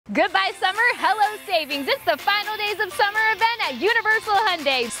Goodbye summer, hello savings. It's the final days of summer event at Universal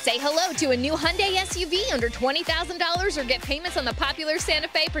Hyundai. Say hello to a new Hyundai SUV under $20,000 or get payments on the popular Santa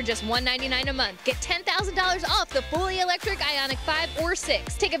Fe for just $199 a month. Get $10,000 off the fully electric Ioniq 5 or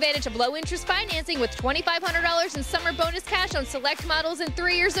 6. Take advantage of low interest financing with $2,500 in summer bonus cash on select models and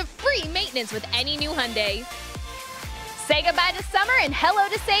 3 years of free maintenance with any new Hyundai. Say goodbye to summer and hello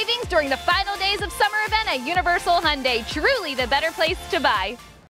to savings during the final days of summer event at Universal Hyundai. Truly the better place to buy.